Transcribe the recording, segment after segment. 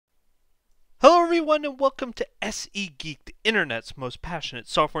Hello everyone and welcome to SE Geek, the internet's most passionate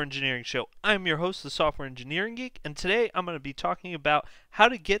software engineering show. I'm your host, the Software Engineering Geek, and today I'm going to be talking about how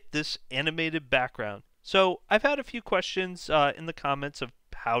to get this animated background. So I've had a few questions in the comments of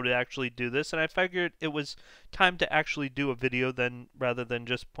how to actually do this, and I figured it was time to actually do a video rather than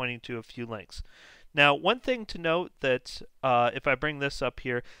just pointing to a few links. Now, one thing to note that if I bring this up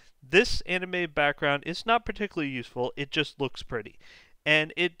here, this animated background is not particularly useful, it just looks pretty.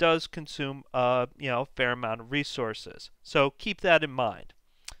 And it does consume a fair amount of resources. So keep that in mind.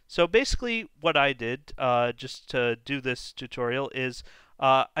 So basically what I did just to do this tutorial is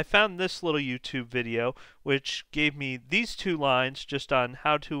I found this little YouTube video which gave me these two lines just on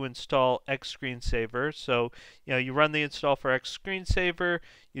how to install xscreensaver. So you run the install for xscreensaver,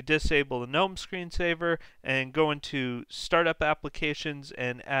 you disable the gnome-screensaver, and go into startup applications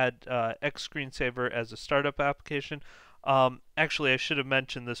and add xscreensaver as a startup application. Actually, I should have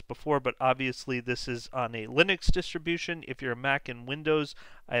mentioned this before, but obviously this is on a Linux distribution. If you're a Mac and Windows,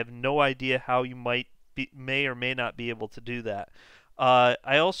 I have no idea how you may or may not be able to do that.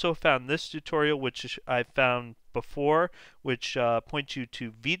 I also found this tutorial, which I found before, which points you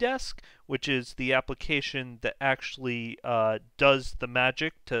to vdesk, which is the application that actually does the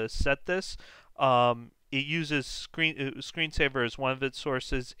magic to set this. It uses screensaver as one of its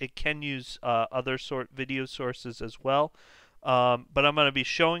sources. It can use other video sources as well. But I'm going to be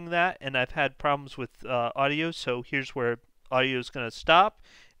showing that, and I've had problems with audio, so here's where audio is going to stop,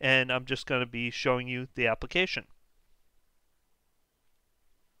 and I'm just going to be showing you the application.